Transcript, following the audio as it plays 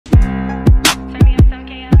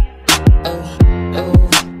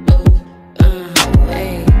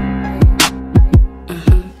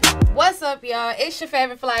It's your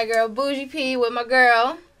favorite fly girl, Bougie P, with my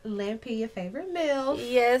girl Lampy, your favorite meal.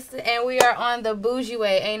 Yes, and we are on the bougie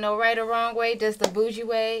way. Ain't no right or wrong way, just the bougie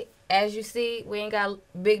way. As you see, we ain't got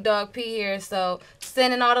Big Dog P here, so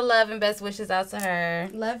sending all the love and best wishes out to her.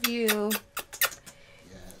 Love you.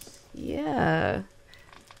 Yes. Yeah.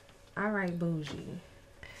 All right, Bougie.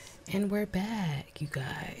 And we're back, you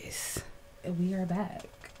guys. We are back.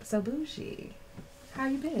 So, Bougie, how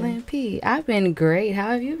you been? Lampy, I've been great.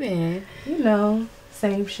 How have you been? You know,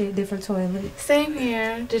 same shit, different toilet. Same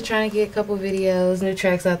here. Just trying to get a couple videos, new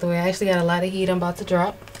tracks out the way. I actually got a lot of heat I'm about to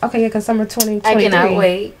drop. Okay, yeah, because summer 2023. I cannot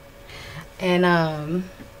wait. And,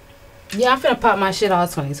 yeah, I'm finna pop my shit all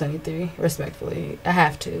 2023, respectfully. I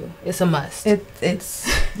have to. It's a must.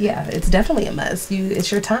 It's definitely a must.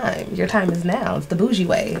 It's your time. Your time is now. It's the bougie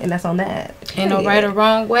way, and that's on that. Ain't no right or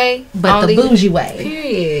wrong way. But the bougie way.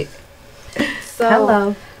 Period. So,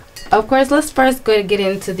 hello. Of course, let's first go get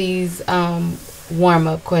into these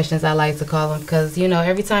warm-up questions, I like to call them, because, you know,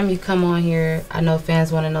 every time you come on here, I know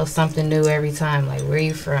fans want to know something new every time, like, where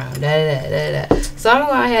you from, da-da-da-da-da. So I'm going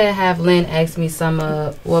to go ahead and have Lynn ask me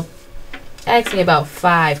ask me about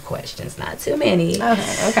 5 questions, not too many,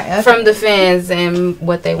 okay. from the fans and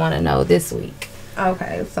what they want to know this week.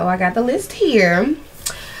 Okay, so I got the list here.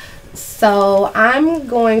 So I'm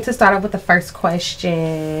going to start off with the first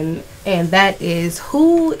question, and that is,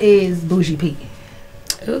 who is Bougie P?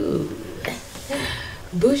 Ooh.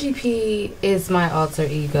 Bougie P is my alter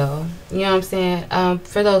ego. You know what I'm saying?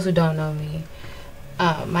 For those who don't know me,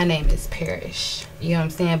 my name is Parrish. You know what I'm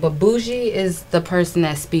saying? But Bougie is the person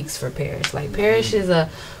that speaks for Parrish. Like, Parrish is a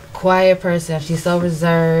quiet person. She's so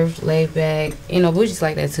reserved, laid back. You know, Bougie's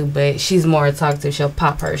like that too, but she's more talkative. She'll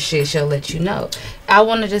pop her shit. She'll let you know. I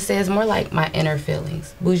want to just say it's more like my inner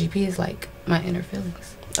feelings. Bougie P is like my inner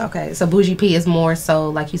feelings. Okay, so Bougie P is more so,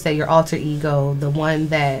 like you say, your alter ego, the one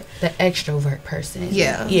that... The extrovert person.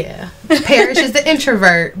 Yeah. Yeah. Parrish is the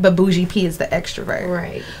introvert, but Bougie P is the extrovert.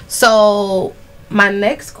 Right. So, my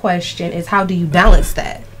next question is, how do you balance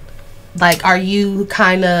that? Like, are you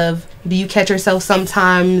do you catch yourself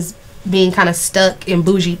sometimes being kind of stuck in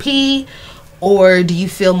Bougie P? Or do you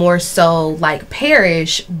feel more so like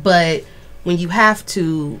Parrish, but when you have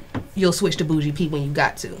to, you'll switch to Bougie P when you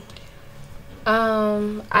got to?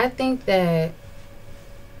 I think that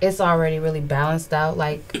it's already really balanced out,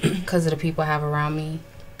 like, because of the people I have around me,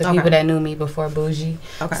 the people that knew me before Bougie.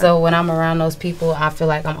 Okay. So when I'm around those people, I feel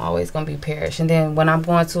like I'm always gonna be Parrish. And then when I'm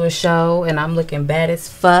going to a show and I'm looking bad as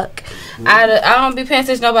fuck, I don't be paying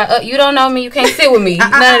attention to nobody. You don't know me, you can't sit with me.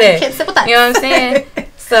 None of that. Can't sit with us. You know what I'm saying?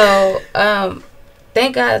 So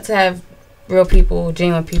thank God to have real people,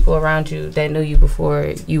 genuine people around you that knew you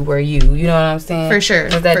before you were you. You know what I'm saying? For sure.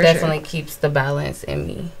 Because that definitely keeps the balance in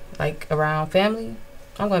me. Like, around family,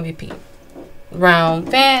 I'm going to be P.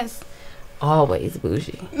 Around fans, always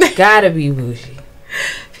Bougie. Gotta be Bougie.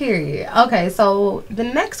 Period. Okay, so the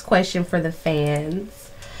next question for the fans.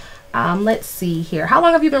 Let's see here. How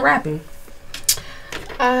long have you been rapping?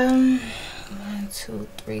 1, 2,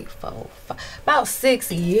 3, 4, 5. About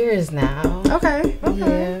 6 years now. Okay.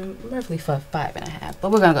 Yeah, roughly for 5.5.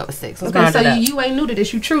 But we're gonna go with 6. Okay, so you ain't new to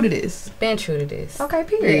this. You true to this. Been true to this. Okay.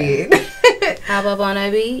 Period. Yeah. Hop up on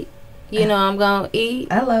that beat. You know I'm gonna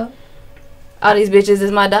eat. Hello. All these bitches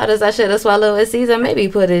is my daughters. I should have swallowed a season. Maybe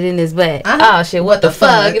put it in his butt. Oh shit! What the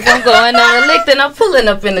fuck? If I'm going on a lick, then I'm pulling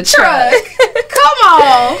up in the truck. Come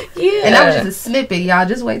on. Yeah. And that was just a snippet, y'all.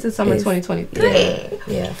 Just wait till summer 2023.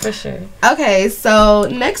 Yeah, for sure. Okay, so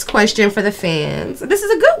next question for the fans. This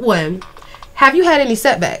is a good one. Have you had any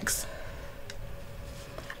setbacks?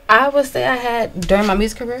 I would say I had during my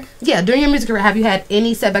music career. Yeah, during your music career, have you had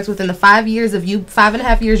any setbacks within the 5.5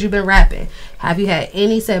 years you've been rapping? Have you had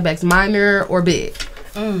any setbacks, minor or big?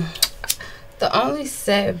 The only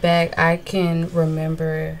setback I can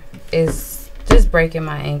remember is just breaking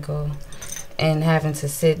my ankle and having to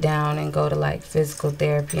sit down and go to like physical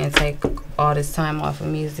therapy and take all this time off of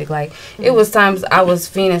music. Like, it was times I was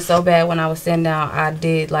feeling so bad when I was sitting down. I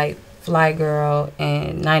did like Fly Girl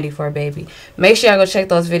and 94 Baby. Make sure y'all go check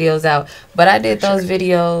those videos out. But I did those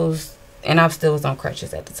videos and I still was on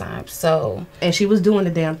crutches at the time. So, and she was doing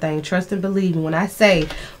the damn thing. Trust and believe me when I say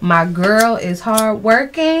my girl is hard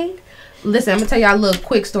working. Listen, I'm gonna tell y'all a little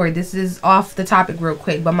quick story. This is off the topic real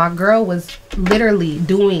quick, but my girl was literally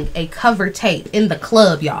doing a cover tape in the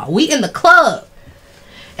club, y'all. We in the club,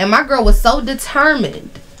 and my girl was so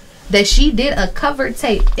determined that she did a cover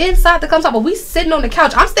tape inside the club. But we sitting on the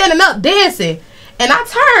couch. I'm standing up dancing, and I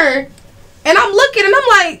turn, and I'm looking, and I'm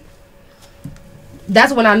like,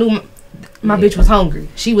 that's when I knew my bitch was hungry.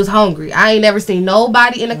 She was hungry. I ain't never seen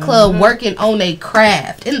nobody in the club working on a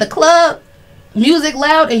craft. In the club, music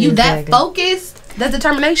loud and you that focused, that's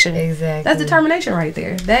determination. Exactly. That's determination right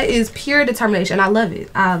there. That is pure determination. I love it.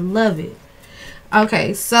 I love it.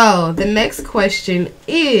 Okay, so the next question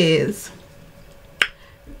is,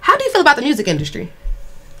 how do you feel about the music industry?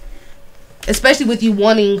 Especially with you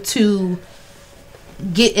wanting to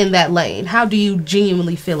get in that lane. How do you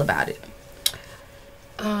genuinely feel about it?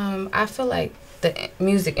 I feel like the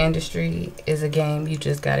music industry is a game you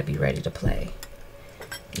just got to be ready to play.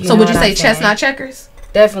 So would you say chess, not checkers?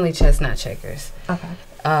 Definitely chess, not checkers.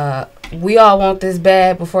 Okay. We all want this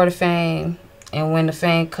bad before the fame. And when the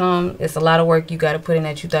fame come, it's a lot of work you got to put in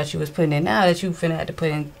that you thought you was putting in now that you finna have to put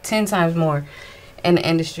in 10 times more in the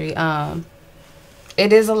industry.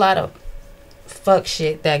 It is a lot of fuck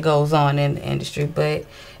shit that goes on in the industry, but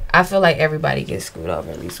I feel like everybody gets screwed over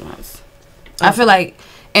at least once. Okay. I feel like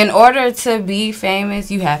in order to be famous,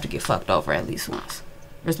 you have to get fucked over at least once,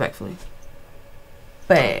 respectfully.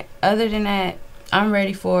 But other than that, I'm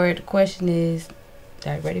ready for it. The question is,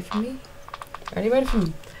 are you ready for me? Are they ready for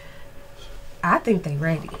me? I think they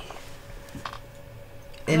ready.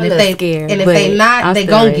 And if they not, they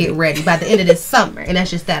gonna get ready by the end of this summer. And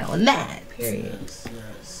that's just that on that. Period.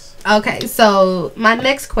 Okay, so my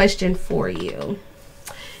next question for you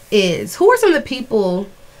is, who are some of the people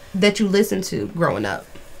that you listened to growing up?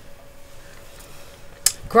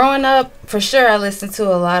 Growing up, for sure, I listened to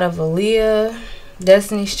a lot of Aaliyah,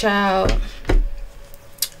 Destiny's Child,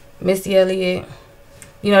 Missy Elliott.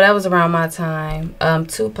 You know, that was around my time.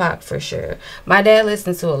 Tupac, for sure. My dad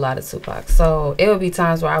listened to a lot of Tupac. So it would be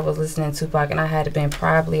times where I was listening to Tupac and I had been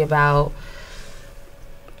probably about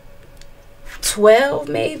 12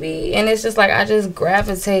 maybe. And it's just like I just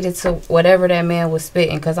gravitated to whatever that man was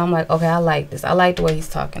spitting. Because I'm like, okay, I like this. I like the way he's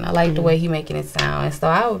talking. I like the way he's making it sound. And so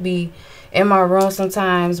I would be in my room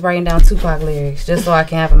sometimes writing down Tupac lyrics just so I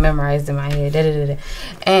can have them memorized in my head.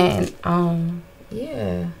 And,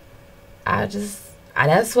 yeah.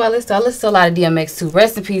 That's what I listen to. I listen to a lot of DMX too.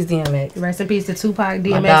 Rest in peace, DMX. Rest in peace to Tupac,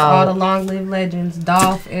 DMX, all the long live legends,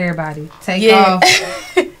 Dolph, everybody. Take off.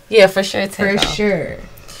 Yeah, for sure. For sure.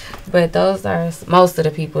 But those are most of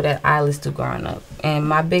the people that I listened to growing up. And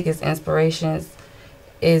my biggest inspirations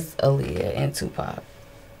is Aaliyah and Tupac.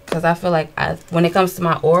 Because I feel like when it comes to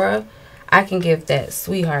my aura, I can give that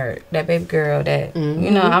sweetheart, that baby girl, that,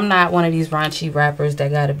 you know, I'm not one of these raunchy rappers that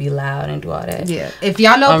got to be loud and do all that. Yeah. If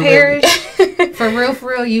y'all know Parrish, for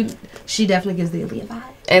real, she definitely gives the Aaliyah vibe.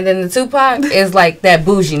 And then the Tupac is like that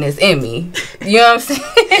bouginess in me. You know what I'm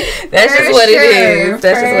saying? That's just what it is.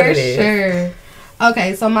 That's just what it is. Sure.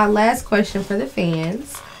 Okay, so my last question for the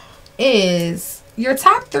fans is your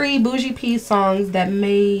top 3 Bougie P songs that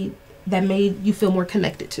made you feel more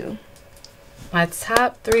connected to. My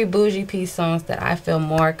top 3 Bougie P songs that I feel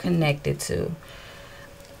more connected to.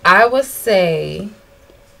 I would say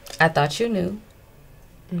I Thought You Knew.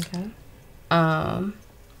 Okay.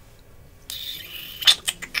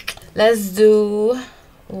 Let's do.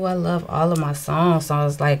 Oh, I love all of my songs. So I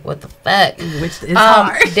was like, what the fuck? Which is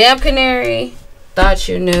hard. Damn Canary, Thought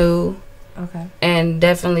You Knew. Okay. And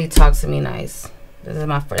definitely Talk to Me Nice.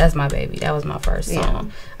 That's my baby. That was my first song.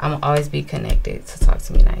 Yeah. I'm gonna always be connected to Talk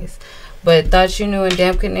to Me Nice. But Thought You Knew and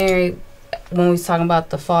Damn Canary, when we was talking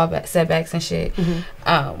about the fallback setbacks and shit,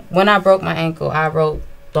 when I broke my ankle, I wrote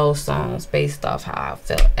those songs based off how I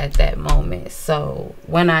felt at that moment. So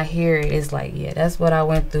when I hear it, it's like, yeah, that's what I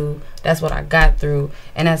went through. That's what I got through,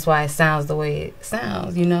 and that's why it sounds the way it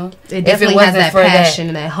sounds. You know, it definitely has that passion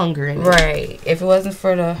and that hunger in it. Right. If it wasn't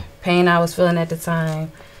for the pain I was feeling at the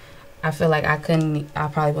time, I feel like I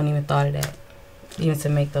probably wouldn't even thought of that, even to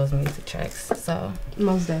make those music tracks. So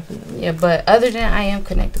most definitely. Yeah, but other than I am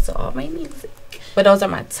connected to all my music. But those are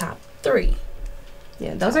my top 3.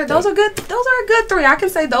 Yeah, those are good. Those are a good 3. I can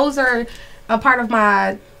say those are a part of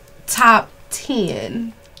my top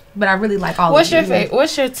 10. But I really like all. What's your favorite?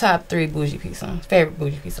 What's your top 3 Bougie P songs? Favorite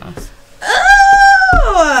Bougie P songs?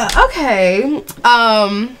 Oh, okay.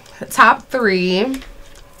 Top 3.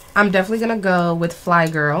 I'm definitely gonna go with Fly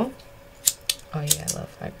Girl. Oh yeah, I love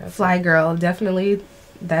Fly Girl. Fly Girl, definitely.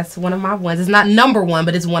 That's one of my ones. It's not number 1,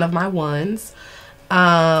 but it's one of my ones.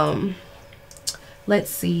 Let's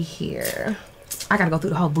see here. I gotta go through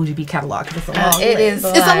the whole Bougie B catalog because it's a long list.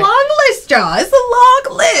 It's a long list, y'all. It's a long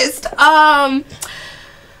list.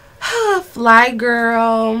 Fly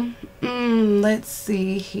Girl. Let's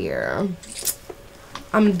see here.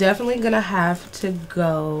 I'm definitely gonna have to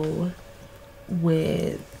go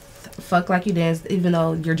with Fuck Like You Dance, even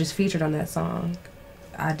though you're just featured on that song.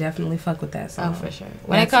 I definitely fuck with that song. Oh, for sure.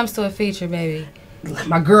 When it comes to a feature, baby,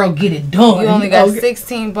 my girl get it done. You only got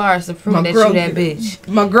 16 bars to prove that you that bitch.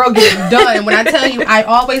 My girl get it done. When I tell you, I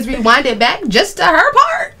always rewind it back just to her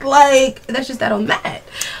part. Like, that's just that on that.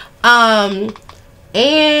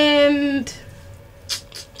 And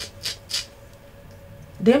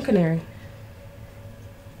Damn Canary.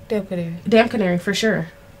 Damn Canary, for sure.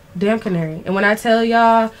 Damn Canary. And when I tell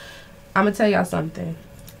y'all, I'm going to tell y'all something.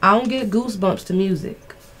 I don't get goosebumps to music.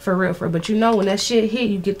 For real. But you know, when that shit hit,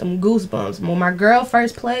 you get them goosebumps. When my girl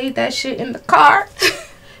first played that shit in the car,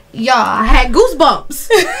 y'all, I had goosebumps.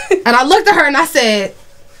 And I looked at her and I said...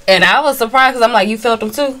 And I was surprised because I'm like, you felt them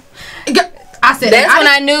too? I said... That's when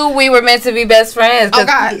I knew we were meant to be best friends. Oh,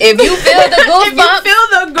 God. If you feel the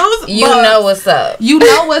goosebumps, you know what's up. You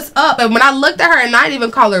know what's up. And when I looked at her, and I didn't even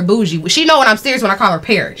call her bougie. She know when I'm serious when I call her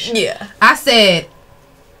Parrish. Yeah. I said,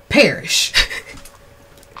 Parrish.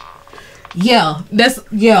 Yeah, that's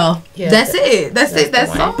it. That's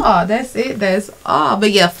all.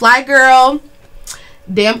 But yeah, Fly Girl,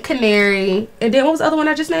 Damn Canary, and then what was the other one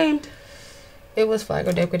I just named? It was Fly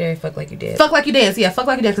Girl, Damn Canary, Fuck Like You Did. Fuck Like You Dance. Yeah, Fuck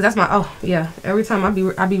Like You Dance, because that's my every time I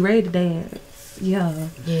be ready to dance. Yeah.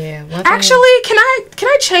 Actually, can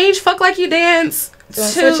I change Fuck Like You Dance to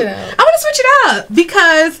switch it up? I want to switch it up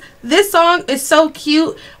because this song is so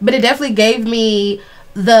cute, but it definitely gave me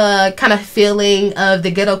the kind of feeling of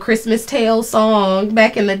the Ghetto Christmas Tale song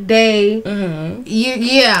back in the day. Mm-hmm.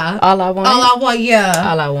 Yeah. All I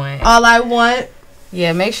Want.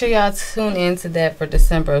 Yeah, make sure y'all tune into that for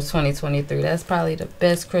December of 2023. That's probably the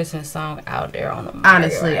best Christmas song out there on the market.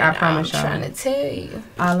 Honestly, I promise y'all. I'm trying to tell you.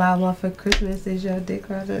 All I want for Christmas is your dick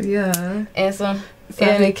right up. Yeah. And some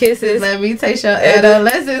kisses. Let me taste your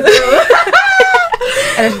adolescence.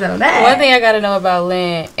 One thing I gotta know about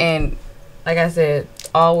Lynn, and like I said,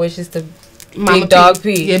 all wishes to Mama Big Dog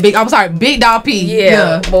P. Yeah, Big Dog P.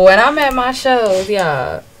 Yeah. But when I'm at my shows,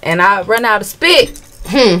 y'all, and I run out of spit,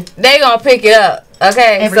 they gonna pick it up.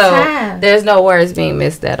 Okay? Every time. There's no words being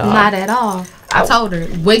missed at all. Not at all. I told her,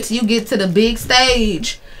 wait till you get to the big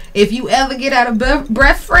stage. If you ever get out of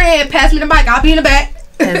breath, friend, pass me the mic. I'll be in the back.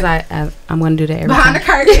 I'm going to do that every Behind time. the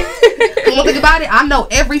curtain. One thing about it, I know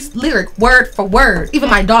every lyric, word for word.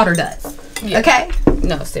 Even my daughter does. Yeah. Okay?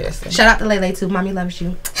 No, seriously. Shout out to Lele too. Mommy loves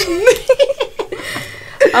you.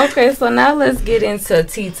 Okay, so now let's get into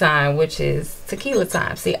tea time, which is tequila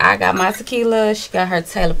time. See, I got my tequila. She got her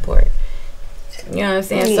teleport. You know what I'm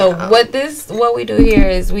saying? Yeah. So what we do here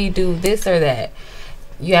is we do this or that.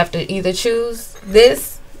 You have to either choose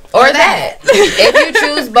this or that. If you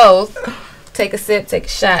choose both, take a sip, take a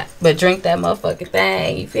shot, but drink that motherfucking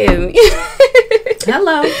thing. You feel me?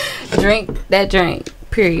 Hello. Drink that drink.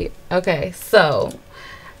 Period. Okay, so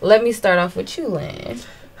let me start off with you, Lynn.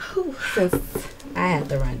 Since I have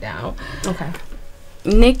to run down. Okay.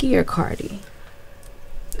 Nicki or Cardi?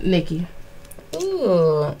 Nicki.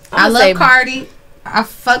 Ooh. I love Cardi. I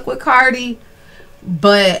fuck with Cardi.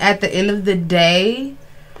 But at the end of the day,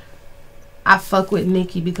 I fuck with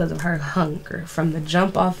Nicki because of her hunger. From the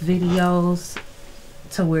jump off videos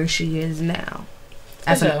to where she is now.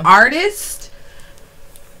 As an artist,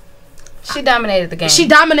 she dominated the game. She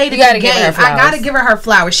dominated the game. I gotta give her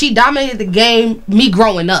flowers. She dominated the game me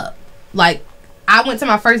growing up. Like, I went to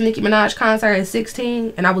my first Nicki Minaj concert at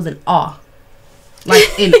 16 and I was in awe.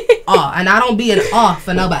 Like, in awe. And I don't be in awe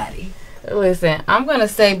for nobody. Listen, I'm going to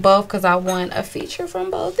say both because I want a feature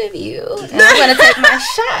from both of you. And I'm going to take my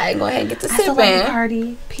shot and go ahead and get to sipping. I still like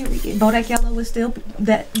Cardi, period. Bodak Yellow is still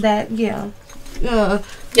that yeah. Yeah.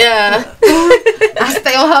 I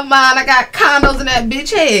stay on her mind. I got condos in that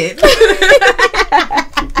bitch head.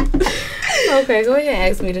 Okay, go ahead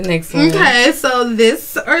and ask me the next one. Okay, so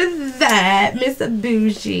this or that, Miss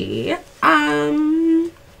Buuje.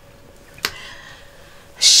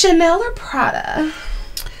 Chanel or Prada?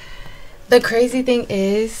 The crazy thing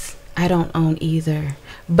is, I don't own either.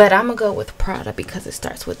 But I'm going to go with Prada because it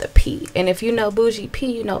starts with a P. And if you know Bougie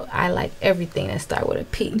P, you know I like everything that starts with a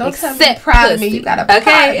P. Don't tell me proud of me. You got a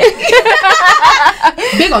okay.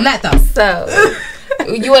 Big on that, though. So,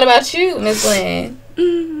 what about you, Miss Lynn?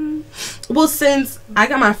 Well, since I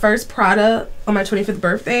got my first Prada on my 25th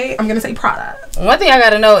birthday, I'm going to say Prada. One thing I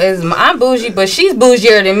got to know is I'm bougie, but she's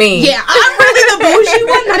bougier than me. Yeah, I'm really the bougie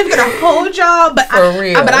one. Not even going to hold y'all. But for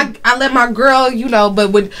real. But I let my girl, you know,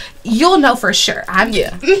 but you'll know for sure. Cool.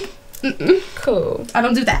 I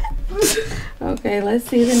don't do that. Okay, let's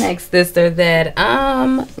see the next this or that.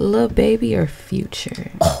 Lil Baby or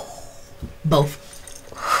Future? Both.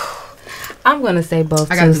 I'm gonna say both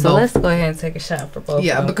too. So let's go ahead and take a shot for both.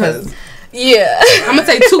 Yeah, of them, because I'm gonna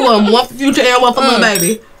take two of them. One for Future and one for Lil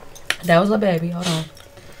Baby. That was Lil Baby. Hold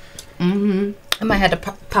on. I might have to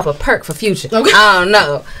pop a perk for Future. Okay. I don't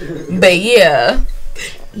know, but yeah.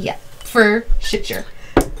 Yeah, for shit sure.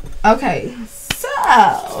 Okay, so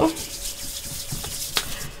I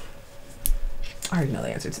already know the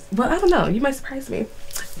answer to, well, I don't know, you might surprise me.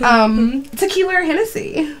 Tequila or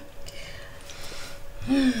Hennessy?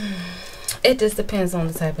 It just depends on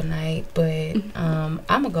the type of night, but I'm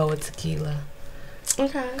gonna go with tequila.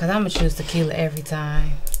 Okay. Cause I'm gonna choose tequila every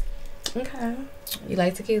time. Okay. You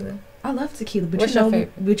like tequila? I love tequila, but What's your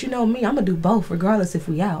favorite? But you know me, I'm gonna do both regardless if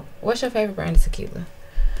we out. What's your favorite brand of tequila?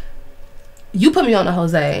 You put me on the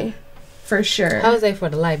Jose, for sure. Jose for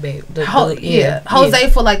the light, babe. Jose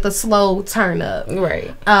for like the slow turn up.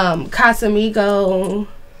 Right. Casamigo.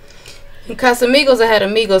 Casamigos, I had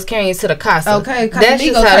amigos carrying you to the casa. Okay, that's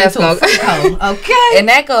just how that's going. Okay. And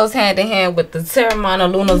that goes hand in hand with the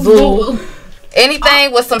Terramana Luna Zul.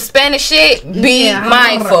 Anything with some Spanish shit, be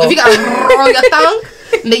mindful. If you gotta roll your tongue,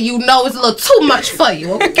 then you know it's a little too much for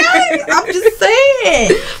you. Okay, I'm just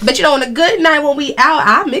saying. But you know, on a good night when we out,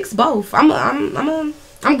 I mix both. I'm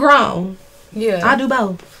grown. Yeah, I do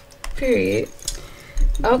both. Period.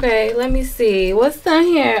 Okay, let me see. What's down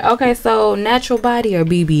here? Okay, so natural body or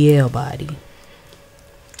BBL body?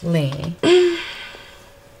 Lynn.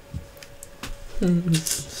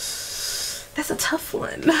 That's a tough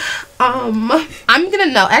one. I'm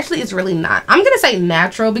gonna know. Actually, it's really not. I'm gonna say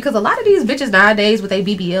natural because a lot of these bitches nowadays with their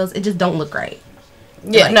BBLs, it just don't look right.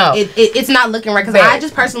 Yeah, like, no, it's not looking right. Because I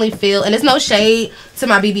just personally feel, and it's no shade to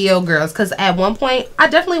my BBL girls, because at one point I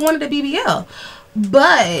definitely wanted a BBL,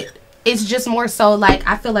 but it's just more so like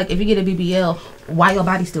I feel like if you get a BBL, why your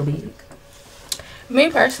body still big? Me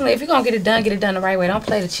personally, if you're gonna get it done the right way. Don't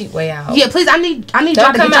play the cheap way out. Yeah, please. I need y'all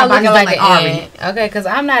to come get out y'all bodies looking done like Ari. Okay, because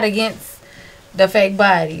I'm not against the fake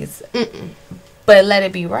bodies, but let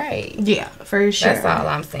it be right. Yeah, for sure. That's all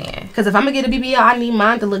I'm saying. Because if I'm gonna get a BBL, I need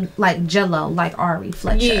mine to look like Jello, like Ari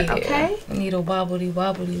Fletcher. Yeah. Okay. I need a wobbly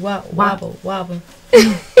wobble.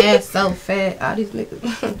 Ass so fat. All these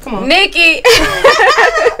niggas. Come on, Nikki.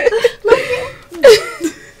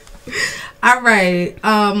 All right.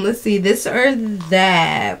 Let's see. This or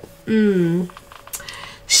that. Sheen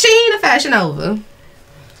or Fashion Nova?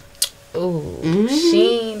 Ooh,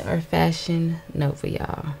 Sheen or Fashion Nova,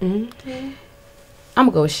 y'all. I'm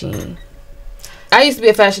gonna go with Sheen. I used to be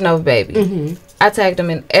a Fashion Nova baby. I tagged them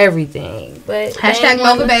in everything, but hashtag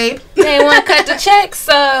Nova babe. They didn't want to cut the check,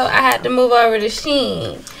 so I had to move over to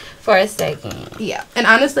Sheen for a second. Yeah, and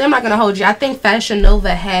honestly, I'm not gonna hold you. I think Fashion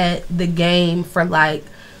Nova had the game for like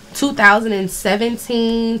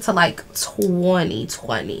 2017 to like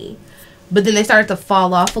 2020. But then they started to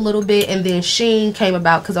fall off a little bit, and then Shein came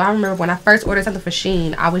about. Because I remember when I first ordered something for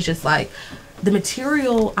Shein, I was just like, the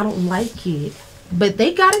material, I don't like it. But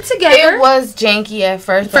they got it together. It was janky at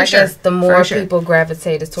first, but I guess the more people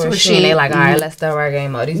gravitated towards Shein, they like, all right, let's step our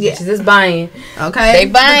game up. These bitches is buying. Okay. They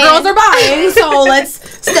buying. The girls are buying, so let's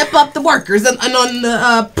step up the workers. And on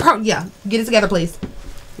the, get it together, please.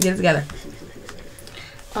 Get it together.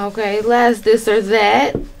 Okay, last this or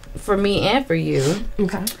that for me and for you.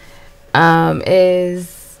 Okay.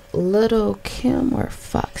 Is Little Kim or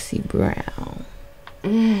Foxy Brown?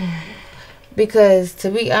 Because to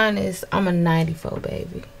be honest, I'm a 94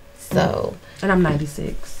 baby. So and I'm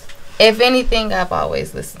 96. If anything, I've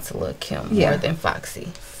always listened to Lil Kim more than Foxy.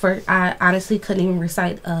 I honestly couldn't even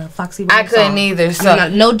recite Foxy Brown I couldn't song. either. So I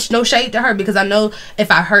mean, no shade to her, because I know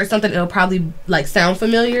if I heard something, it'll probably like sound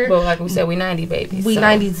familiar. But like we said, we 90 babies. We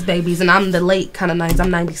 90s babies, and I'm the late kind of 90s.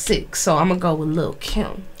 I'm 96, so I'm gonna go with Lil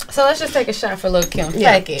Kim. So let's just take a shot for Lil Kim.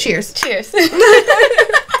 Yeah. Take it. Cheers. Cheers.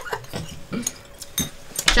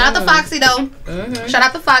 Shout out to Foxy though. Shout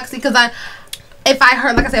out to Foxy, because if I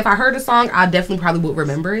heard a song, I definitely probably would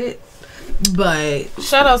remember it. But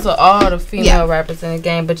shout out to all the female rappers in the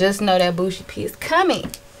game. But just know that Buuje P is coming.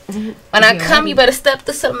 When I come, you better step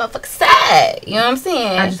this to the motherfucking side. You know what I'm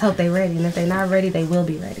saying? I just hope they ready, and if they're not ready, they will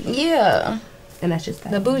be ready. Yeah. And that's just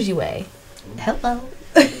that. The bougie way. Hello.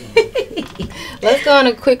 Let's go on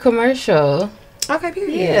a quick commercial. Okay,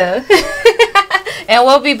 period. Yeah. And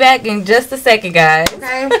we'll be back in just a second, guys.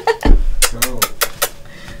 Okay.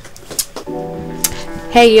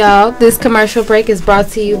 Hey, y'all. This commercial break is brought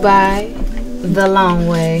to you by The Long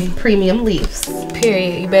Way. Premium leaves.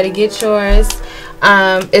 Period. You better get yours.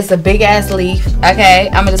 It's a big ass leaf. Okay,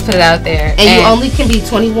 I'm gonna just put it out there. And you only can be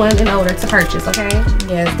 21 and older to purchase. Okay.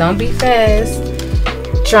 Yes. Don't be fast.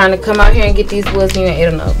 Trying to come out here and get these woods and you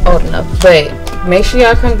ain't old enough. But make sure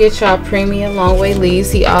y'all come get y'all premium long way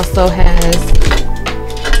leaves. He also has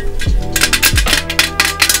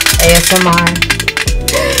ASMR.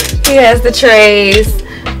 He has the trays,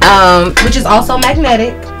 which is also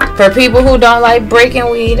magnetic. For people who don't like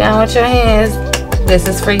breaking weed down with your hands, this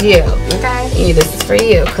is for you. Okay. Yeah, this is for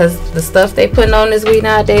you, because the stuff they putting on this weed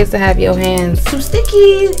nowadays to have your hands too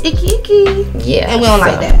sticky, icky. Yeah, and we don't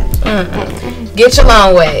like that. Get your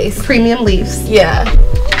long ways. Premium leaves. Yeah.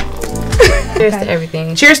 Cheers to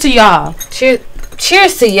everything. Cheers to y'all.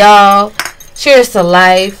 Cheers to y'all. Cheers to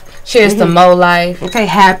life. Cheers to more life. Okay,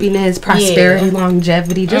 happiness, prosperity,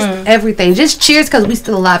 longevity, just everything. Just cheers because we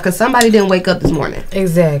still alive, because somebody didn't wake up this morning.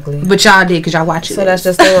 Exactly. But y'all did, because y'all watching. So that's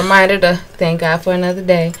just a reminder to thank God for another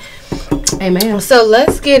day. Amen. So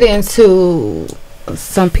let's get into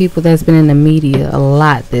some people that's been in the media a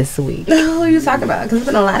lot this week. Who are you talking about? Because there's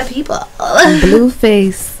been a lot of people.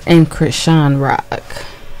 Blueface and Krishan Rock.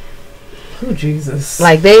 Oh, Jesus.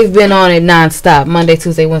 Like, they've been on it nonstop. Monday,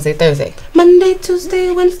 Tuesday, Wednesday, Thursday. Monday, Tuesday,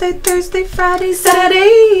 Wednesday, Thursday, Friday,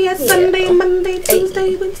 Saturday, Sunday, Monday,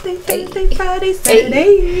 Tuesday, Wednesday, Thursday, Friday,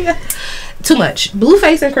 Saturday. Too much.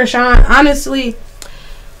 Blueface and Krishan, honestly,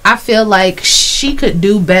 I feel like she could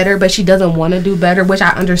do better, but she doesn't want to do better, which I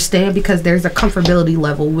understand because there's a comfortability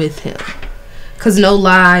level with him. Because no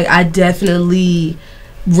lie, I definitely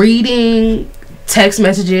reading text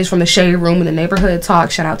messages from the Shade Room and the Neighborhood Talk,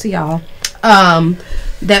 shout out to y'all,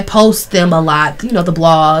 that post them a lot, you know, the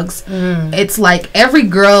blogs. It's like every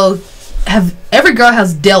girl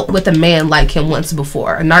has dealt with a man like him once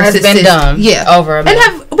before. A narcissist has been dumb, over a man.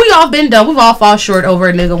 And we all been dumb. We've all fall short over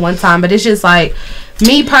a nigga one time. But it's just like,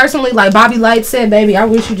 me personally, like Bobby Light said, baby, I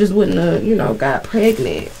wish you just wouldn't have, you know, got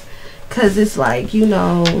pregnant. Because it's like, you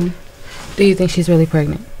know. Do you think she's really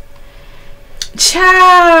pregnant?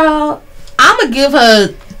 Child, I'm going to give her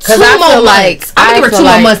 2 more months. I'm going to give her 2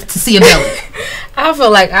 more months to see a belly. I feel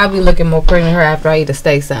like I'll be looking more pregnant than her after I eat a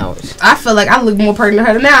steak sandwich. I feel like I look more pregnant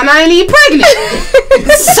than her now, and I ain't even pregnant.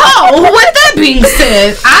 So, with that being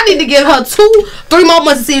said, I need to give her 2-3 more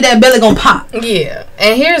months to see if that belly gonna pop. Yeah.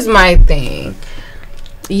 And here's my thing.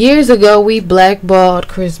 Years ago, we blackballed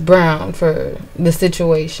Chris Brown for the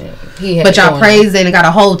situation he had. But y'all praised it and got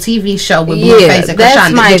a whole TV show with Blueface and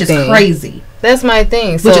Krishan, which is crazy. That's my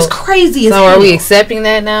thing. Which is crazy as hell. So are we accepting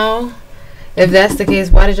that now? If that's the case,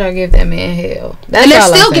 why did y'all give that man hell? And they're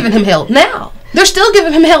still giving him hell now. They're still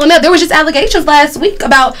giving him hell now. There was just allegations last week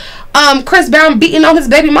about Chris Brown beating on his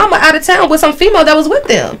baby mama out of town with some female that was with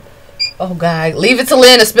them. Oh, God. Leave it to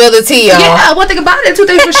Lynn to spill the tea, y'all. Yeah, one thing about it, 2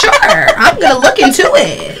 things for sure. I'm going to look into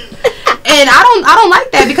it. And I don't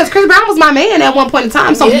like that, because Chris Brown was my man at one point in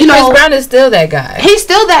time. So, you know, Chris Brown is still that guy. He's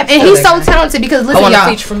still that. And he's so talented, because, listen, y'all. I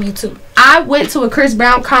want to teach from you, too. I went to a Chris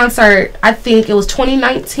Brown concert, I think it was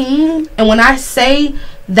 2019. And when I say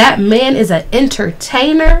that man is an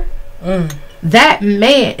entertainer, that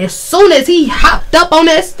man, as soon as he hopped up on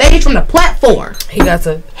that stage from the platform, he got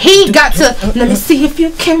to let me see if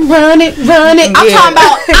you can run it. I'm talking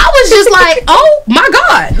about, I was just like, oh my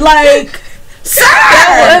God, like, sir,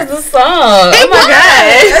 that was the song. Oh my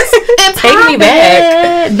God, take me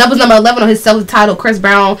back. That was number 11 on his self-titled Chris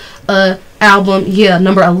Brown album. Yeah,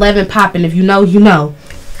 number 11 popping. If you know, you know.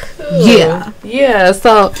 Cool. Yeah.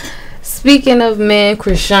 So, speaking of men,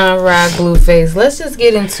 Krishan Rock, Blueface, let's just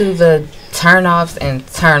get into the turn-offs and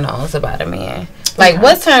turn-ons about a man. Like,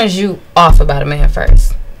 what turns you off about a man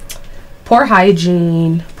first? Poor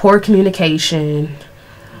hygiene, poor communication,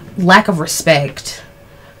 lack of respect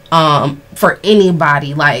for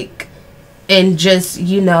anybody, like, and just,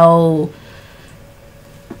 you know,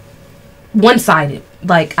 one-sided.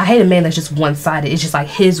 Like, I hate a man that's just one-sided. It's just like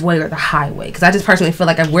his way or the highway. Because I just personally feel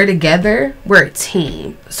like if we're together, we're a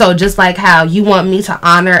team. So just like how you want me to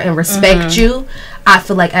honor and respect you, I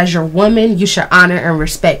feel like as your woman, you should honor and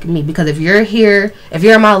respect me. Because if you're here, if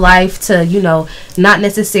you're in my life to, you know, not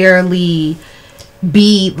necessarily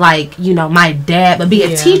be like, you know, my dad, but be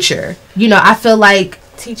a teacher. You know, I feel like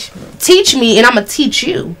teach me and I'm going to teach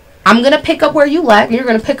you. I'm going to pick up where you lack and you're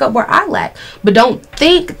going to pick up where I lack. But don't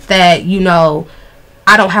think that, you know,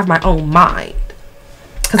 I don't have my own mind.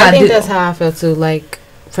 I think that's how I feel too. Like,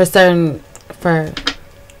 for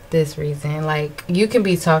this reason, like, you can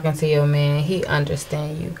be talking to your man, he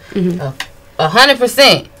understand you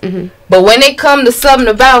 100%. But when it come to something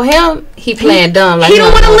about him, he playing dumb. Like, he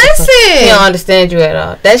don't want to listen. He don't understand you at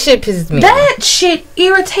all. That shit pisses me off. That shit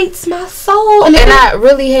irritates my soul. And I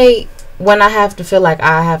really hate when I have to feel like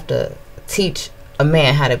I have to teach a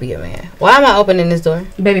man how to be a man. Why am I opening this door?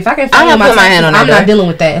 Baby, if I can't file you on my taxes, I'm not dealing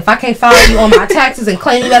with that. If I can't file you on my taxes and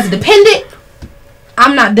claim you as a dependent,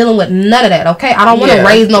 I'm not dealing with none of that, okay? I don't want to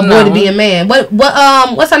raise no boy to be a man.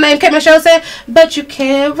 What's her name? Kate Michelle said, but you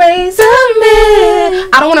can't raise a man.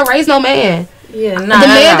 I don't want to raise no man. Yeah, the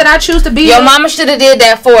man that I choose to be. Your mama should have did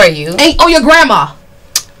that for you. And, your grandma.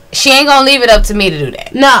 She ain't gonna leave it up to me to do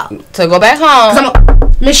that. No. So go back home.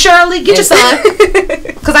 Miss Shirley, get your son.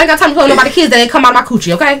 Because I ain't got time to play with nobody kids that ain't come out of my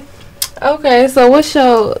coochie, okay? Okay, so what's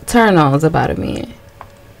your turn-ons about a man?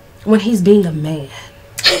 When he's being a man.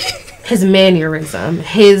 His mannerism,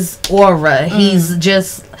 his aura, he's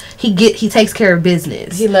just he takes care of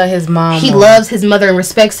business. He loves his mom. He loves his mother and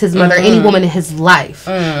respects his mother, any woman in his life.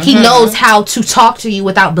 He knows how to talk to you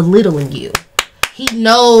without belittling you. He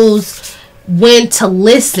knows when to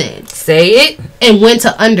listen. Say it. And when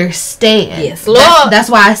to understand. Yes, Lord. That's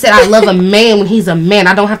why I said I love a man when he's a man.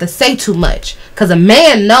 I don't have to say too much. Because a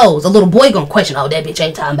man knows. A little boy gonna question, oh, that bitch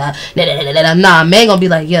ain't talking about nah, a man gonna be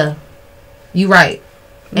like, yeah, you right.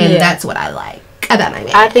 And that's what I like about my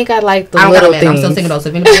man. I think I like the little things. I'm still single though, so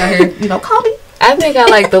if anybody out here, call me. I think I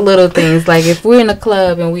like the little things. Like if we're in a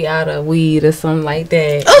club and we out of weed or something like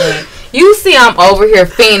that. And you see I'm over here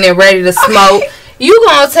fiending, ready to smoke. You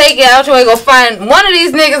gonna take it out your way, go find one of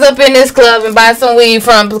these niggas up in this club and buy some weed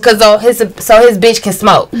from because his bitch can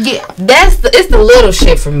smoke. Yeah, it's the little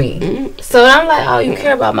shit for me. Mm-hmm. So I'm like, oh, you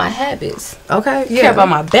care about my habits? Okay, you care about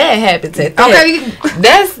my bad habits? At that. Okay,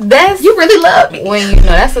 that's you really love me when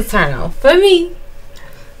that's a turn on for me.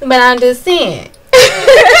 But I'm just saying,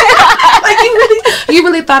 like you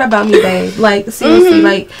really thought about me, babe. Like seriously,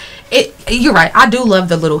 like. You're right. I do love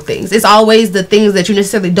the little things. It's always the things that you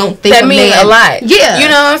necessarily don't think that mean a lot. Yeah, you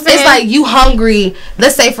know what I'm saying. It's like you hungry.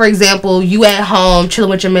 Let's say, for example, you at home chilling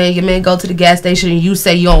with your man. Your man go to the gas station and you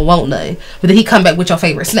say you don't want nothing, but then he come back with your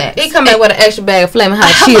favorite snack. He come back with an extra bag of Flaming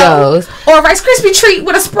Hot Cheetos or a Rice Krispie treat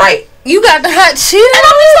with a Sprite. You got the hot Cheetos, and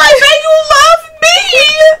I'm just like, man, you love me.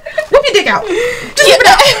 Whip your dick out. Just whip it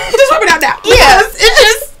out. Just whip it out now. Yeah, it's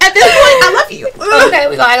just. At this point, I love you. Okay,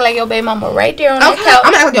 we gonna act like your baby mama right there on that couch.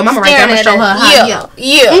 I'm gonna act like your mama right there. I'm gonna show her how.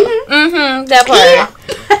 Yeah. That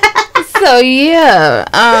part. So yeah,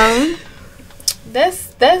 that's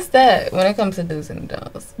that when it comes to do's and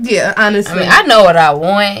don'ts. Yeah, honestly. I mean, I know what I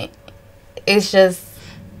want. It's just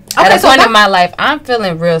at a point in my life, I'm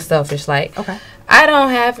feeling real selfish. Like, I don't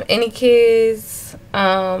have any kids.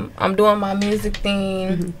 I'm doing my music thing.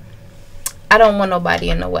 Mm-hmm. I don't want nobody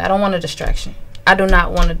in the way. I don't want a distraction. I do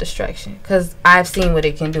not want a distraction because I've seen what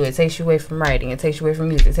it can do. It takes you away from writing. It takes you away from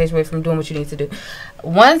music. It takes you away from doing what you need to do.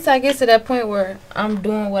 Once I get to that point where I'm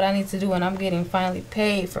doing what I need to do and I'm getting finally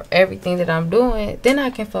paid for everything that I'm doing, then I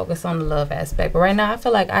can focus on the love aspect. But right now, I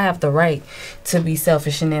feel like I have the right to be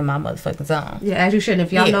selfish and in my motherfucking zone. Yeah, as you should.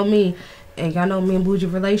 If y'all know me, and y'all know me and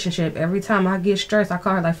Buuje relationship, every time I get stressed, I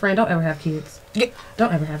call her like, friend, don't ever have kids. Yeah.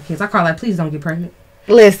 Don't ever have kids. I call her like, please don't get pregnant.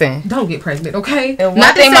 Listen, don't get pregnant, okay? And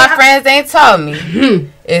one thing my friends ain't taught me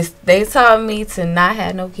is they taught me to not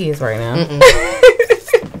have no kids right now.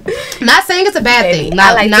 Not saying it's a bad thing.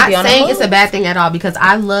 Not saying it's a bad thing at all because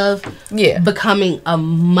I love becoming a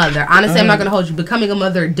mother. Honestly, I'm not gonna hold you. Becoming a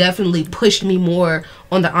mother definitely pushed me more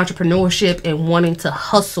on the entrepreneurship and wanting to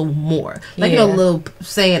hustle more. Like a little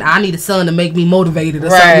saying, I need a son to make me motivated or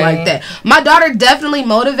something like that. My daughter definitely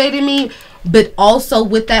motivated me. But also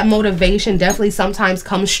with that motivation, definitely sometimes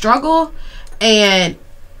comes struggle. And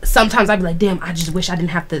sometimes I'd be like, damn, I just wish I didn't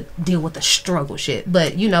have to deal with the struggle shit.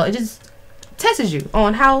 But, it just tests you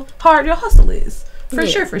on how hard your hustle is. For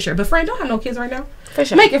sure. But friend, don't have no kids right now. For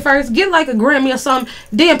sure. Make it first. Get like a Grammy or something.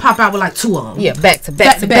 Then pop out with like 2 of them. Yeah, back to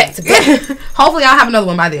back. Hopefully I'll have another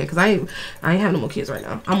one by then. Because I ain't having no more kids right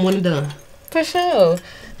now. I'm one and done. For sure.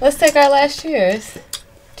 Let's take our last cheers.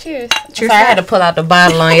 Cheers. Sorry, I had to pull out the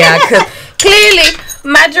bottle on y'all because clearly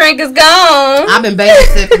my drink is gone. I've been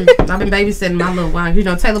babysitting my little wine.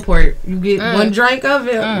 Teleport. You get one drink of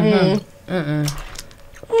it.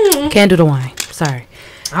 Can't do the wine. Sorry.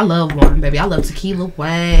 I love wine, baby. I love tequila,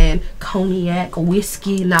 wine, cognac,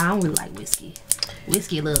 whiskey. Nah, I don't really like whiskey.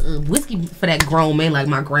 Whiskey for that grown man like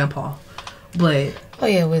my grandpa. But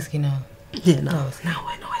whiskey no. Yeah, no whiskey.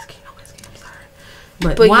 I'm sorry.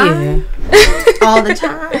 But wine all the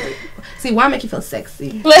time. See, wine make you feel sexy.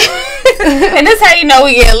 And that's how you know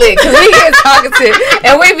we get lit. Because we get talking to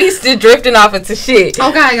and we be still drifting off into shit.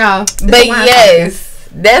 Okay, y'all. But yes,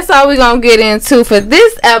 that's all we're going to get into for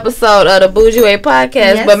this episode of the Buuje podcast.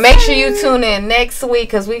 Yes, but make sure you tune in next week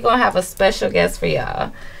because we're going to have a special guest for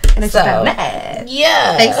y'all. And it's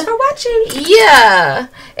yeah. Thanks for watching. Yeah.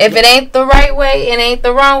 If it ain't the right way, it ain't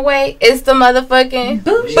the wrong way. It's the motherfucking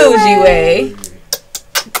Buuje way.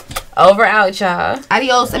 Over out, y'all.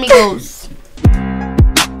 Adios, amigos.